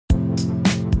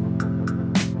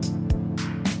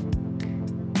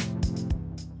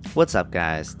What's up,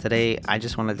 guys? Today I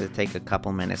just wanted to take a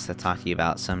couple minutes to talk to you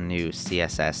about some new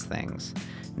CSS things.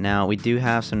 Now, we do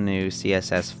have some new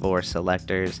CSS4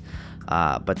 selectors,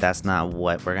 but that's not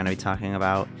what we're going to be talking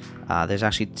about. There's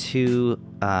actually two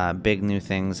big new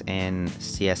things in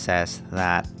CSS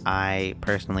that I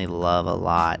personally love a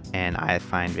lot and I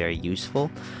find very useful.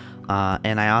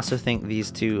 And I also think these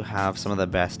two have some of the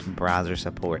best browser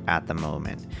support at the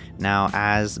moment. Now,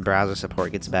 as browser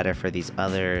support gets better for these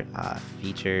other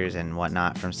features and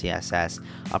whatnot from CSS,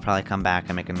 I'll probably come back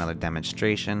and make another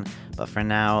demonstration. But for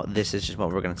now, this is just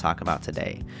what we're going to talk about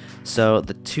today. So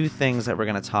the two things that we're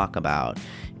going to talk about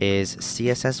is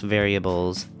CSS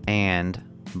variables and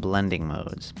blending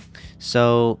modes.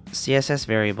 So CSS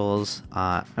variables,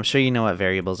 I'm sure you know what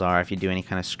variables are if you do any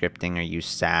kind of scripting or use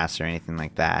Sass or anything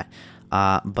like that.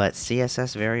 But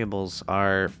CSS variables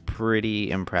are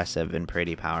pretty impressive and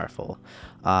pretty powerful.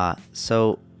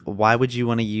 So why would you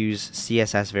want to use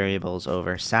CSS variables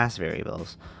over Sass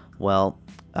variables? Well,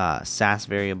 Sass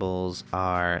variables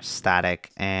are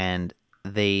static and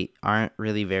they aren't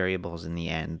really variables in the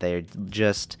end. They're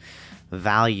just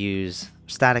values,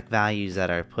 static values that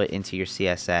are put into your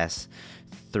CSS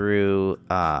through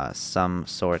some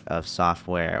sort of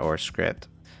software or script.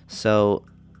 So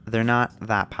they're not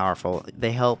that powerful.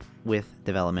 They help with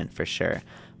development for sure,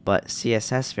 but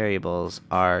CSS variables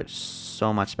are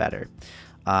so much better.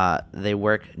 They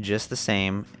work just the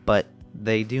same, but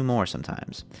they do more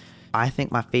sometimes. I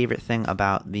think my favorite thing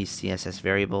about these CSS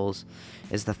variables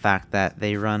is the fact that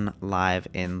they run live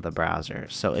in the browser.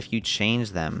 So if you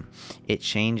change them, it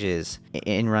changes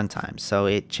in runtime. So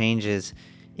it changes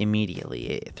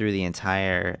immediately through the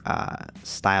entire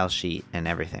style sheet and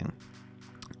everything.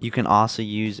 You can also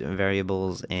use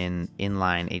variables in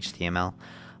inline HTML,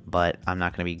 but I'm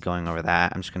not going to be going over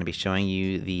that. I'm just going to be showing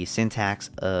you the syntax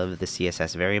of the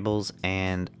CSS variables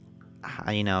and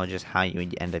how, just how you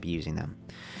would end up using them.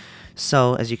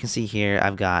 So as you can see here,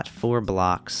 I've got 4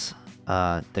 blocks.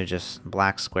 They're just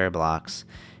black square blocks.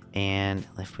 And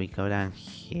if we go down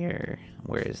here,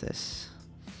 where is this?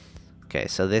 Okay,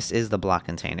 so this is the block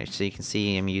container. So you can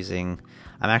see I'm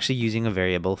actually using a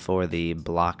variable for the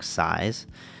block size,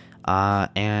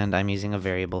 and I'm using a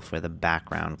variable for the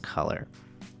background color.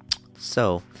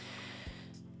 So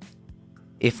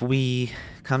if we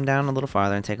come down a little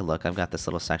farther and take a look, I've got this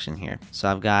little section here. So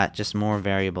I've got just more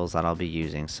variables that I'll be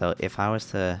using. So if I was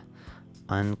to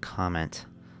uncomment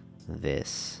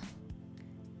this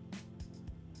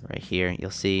right here,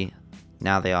 you'll see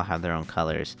now they all have their own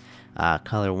colors.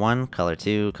 Color 1, color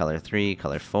 2, color 3,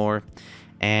 color 4.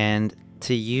 And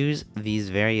to use these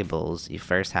variables, you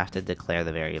first have to declare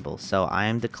the variable. So I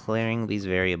am declaring these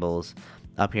variables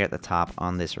up here at the top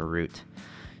on this root.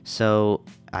 So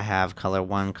I have color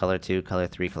 1, color 2, color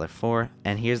 3, color 4,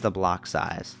 and here's the block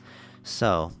size.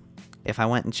 So if I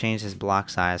went and changed this block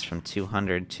size from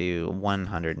 200 to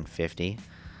 150,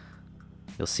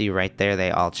 you'll see right there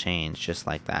they all change just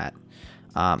like that.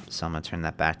 So I'm going to turn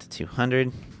that back to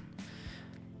 200.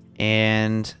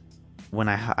 And when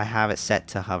I have it set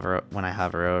to hover, when I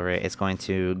hover over it, it's going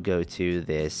to go to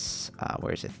this,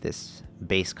 where is it? This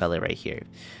base color right here.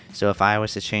 So if I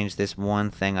was to change this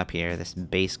one thing up here, this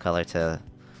base color to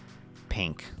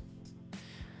pink,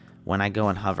 when I go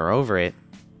and hover over it,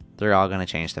 they're all going to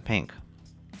change to pink.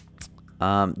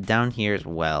 Down here as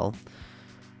well,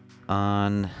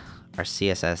 on our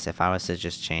CSS, if I was to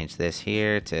just change this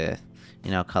here to,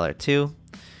 color 2,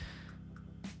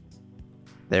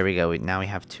 there we go. Now we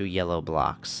have 2 yellow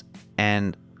blocks.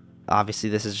 And obviously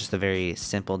this is just a very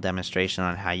simple demonstration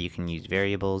on how you can use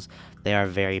variables. They are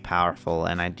very powerful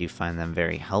and I do find them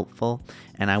very helpful.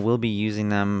 And I will be using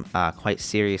them quite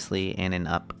seriously in an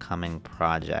upcoming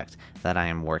project that I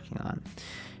am working on.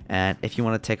 And if you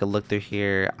want to take a look through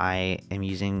here, I am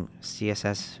using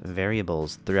CSS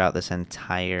variables throughout this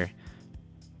entire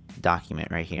document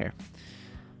right here.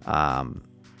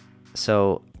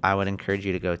 So I would encourage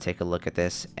you to go take a look at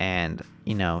this and,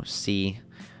 see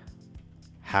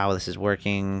how this is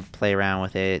working, play around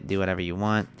with it, do whatever you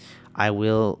want. I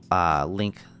will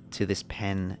link to this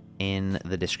pen in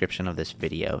the description of this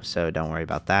video, so don't worry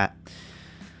about that.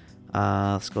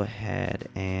 Let's go ahead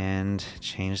and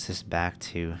change this back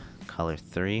to color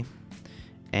 3.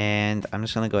 And I'm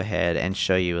just going to go ahead and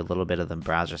show you a little bit of the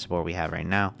browser support we have right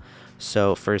now.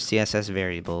 So for CSS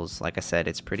variables, like I said,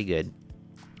 it's pretty good.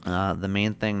 The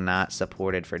main thing not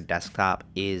supported for desktop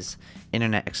is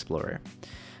Internet Explorer.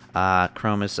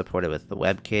 Chrome is supported with the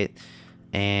WebKit,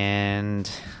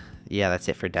 and yeah, that's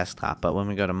it for desktop. But when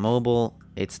we go to mobile,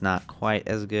 it's not quite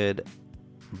as good,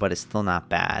 but it's still not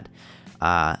bad.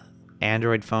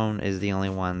 Android phone is the only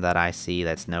one that I see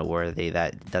that's noteworthy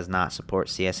that does not support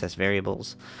CSS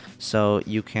variables. So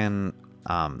you can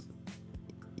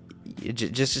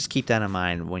just keep that in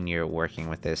mind when you're working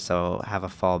with this. So have a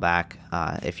fallback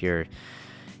if you're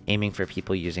aiming for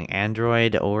people using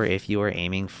Android, or if you are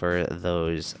aiming for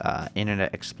those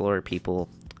Internet Explorer people,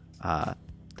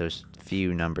 those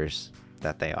few numbers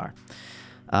that they are.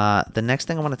 The next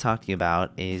thing I want to talk to you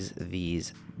about is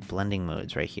these blending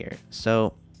modes right here.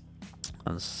 So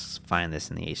let's find this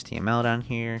in the HTML down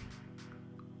here.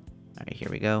 All right, here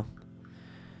we go.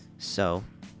 So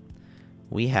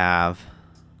we have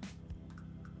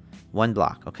one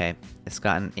block, okay? It's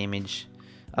got an image,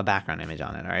 a background image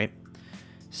on it, all right?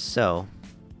 So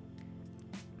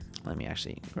let me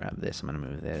actually grab this. I'm gonna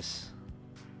move this.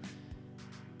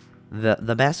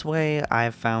 The best way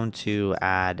I've found to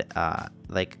add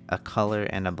like a color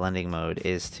and a blending mode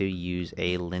is to use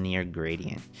a linear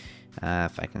gradient.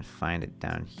 If I can find it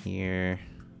down here.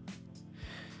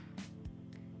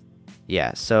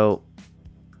 Yeah, so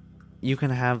you can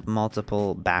have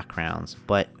multiple backgrounds,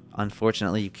 but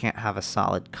unfortunately you can't have a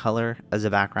solid color as a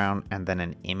background and then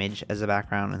an image as a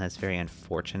background, and that's very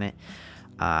unfortunate.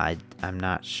 I'm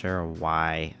not sure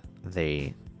why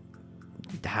they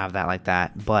have that like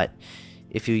that, but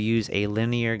if you use a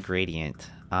linear gradient,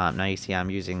 now you see I'm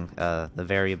using the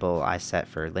variable I set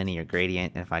for linear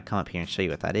gradient, and if I come up here and show you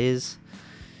what that is,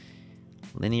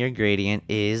 linear gradient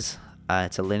is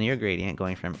it's a linear gradient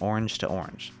going from orange to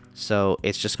orange. So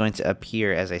it's just going to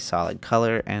appear as a solid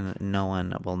color, and no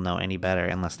one will know any better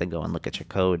unless they go and look at your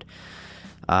code.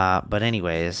 But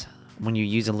anyways, when you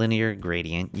use a linear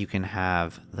gradient, you can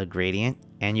have the gradient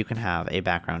and you can have a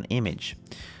background image.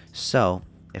 So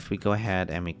if we go ahead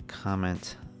and we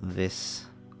comment this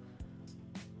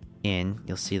in,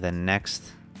 you'll see the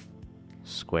next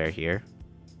square here.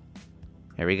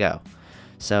 There we go.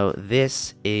 So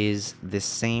this is the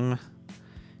same,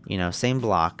 same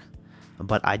block,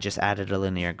 but I just added a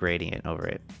linear gradient over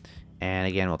it. And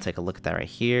again, we'll take a look at that right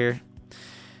here.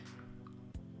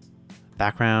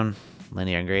 Background,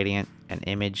 linear gradient, and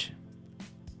image.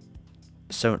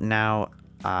 So now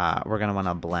we're gonna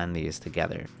wanna blend these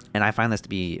together. And I find this to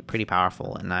be pretty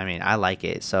powerful, and I mean, I like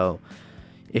it. So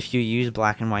if you use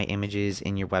black and white images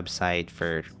in your website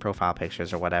for profile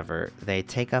pictures or whatever, they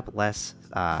take up less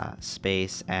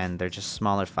space and they're just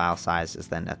smaller file sizes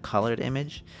than a colored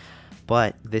image.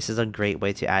 But this is a great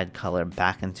way to add color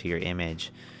back into your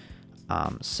image.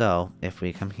 So if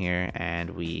we come here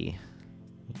and we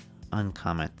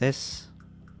uncomment this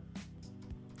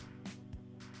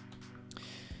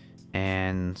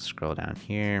and scroll down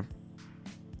here.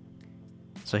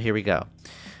 So here we go.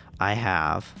 I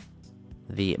have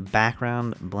the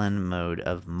background blend mode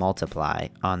of multiply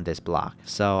on this block.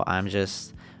 So I'm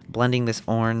just blending this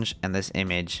orange and this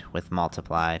image with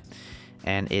multiply,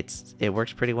 and it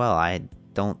works pretty well. I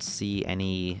don't see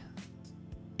any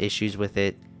issues with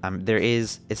it.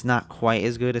 It's not quite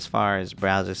as good as far as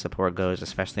browser support goes,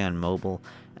 especially on mobile,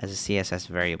 as the CSS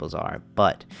variables are,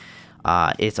 but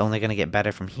it's only going to get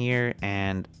better from here,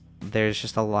 and there's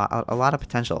just a lot of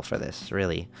potential for this,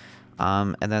 really.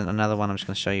 And then another one I'm just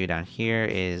going to show you down here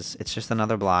is it's just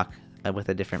another block with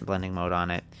a different blending mode on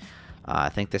it. I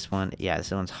think this one, yeah, this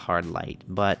one's hard light,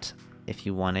 but if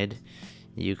you wanted,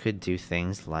 you could do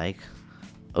things like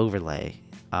overlay.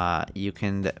 You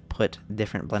can put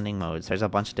different blending modes. There's a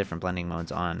bunch of different blending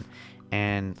modes on,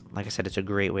 and like I said, it's a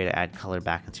great way to add color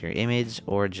back into your image,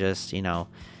 or just,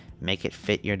 make it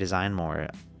fit your design more.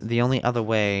 The only other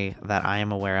way that I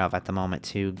am aware of at the moment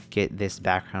to get this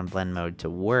background blend mode to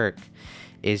work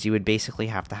is you would basically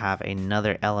have to have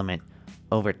another element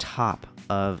over top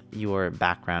of your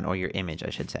background, or your image,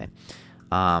 I should say.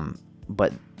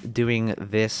 But doing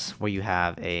this where you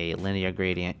have a linear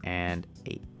gradient and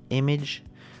a image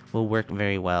will work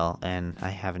very well, and I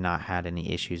have not had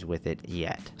any issues with it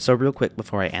yet. So real quick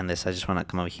before I end this, I just want to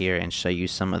come over here and show you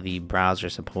some of the browser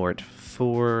support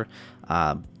for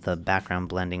the background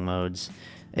blending modes.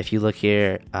 If you look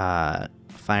here,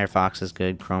 Firefox is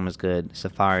good, Chrome is good,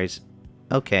 Safari's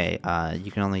okay.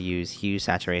 You can only use hue,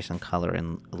 saturation, color,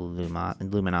 and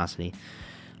luminosity.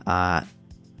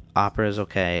 Opera is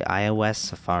okay. iOS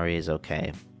Safari is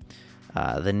okay.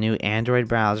 The new Android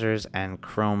browsers and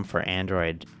Chrome for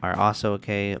Android are also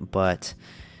okay, but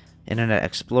Internet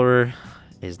Explorer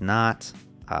is not,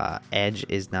 Edge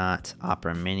is not,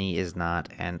 Opera Mini is not,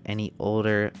 and any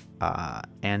older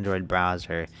Android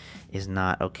browser is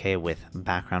not okay with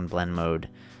background blend mode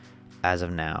as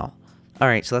of now.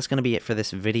 Alright, so that's going to be it for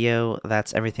this video.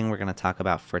 That's everything we're going to talk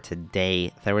about for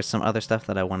today. There was some other stuff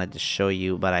that I wanted to show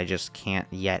you, but I just can't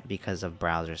yet because of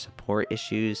browser support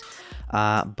issues.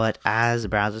 But as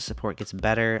browser support gets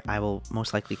better, I will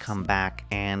most likely come back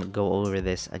and go over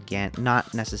this again.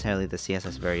 Not necessarily the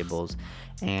CSS variables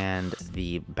and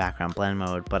the background blend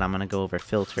mode, but I'm going to go over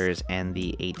filters and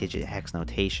the 8-digit hex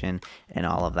notation and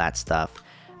all of that stuff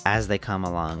as they come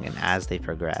along and as they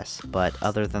progress. But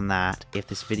other than that, if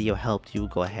this video helped you,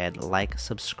 go ahead, like,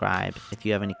 subscribe. If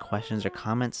you have any questions or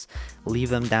comments, leave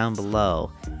them down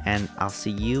below, and I'll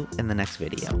see you in the next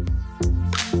video.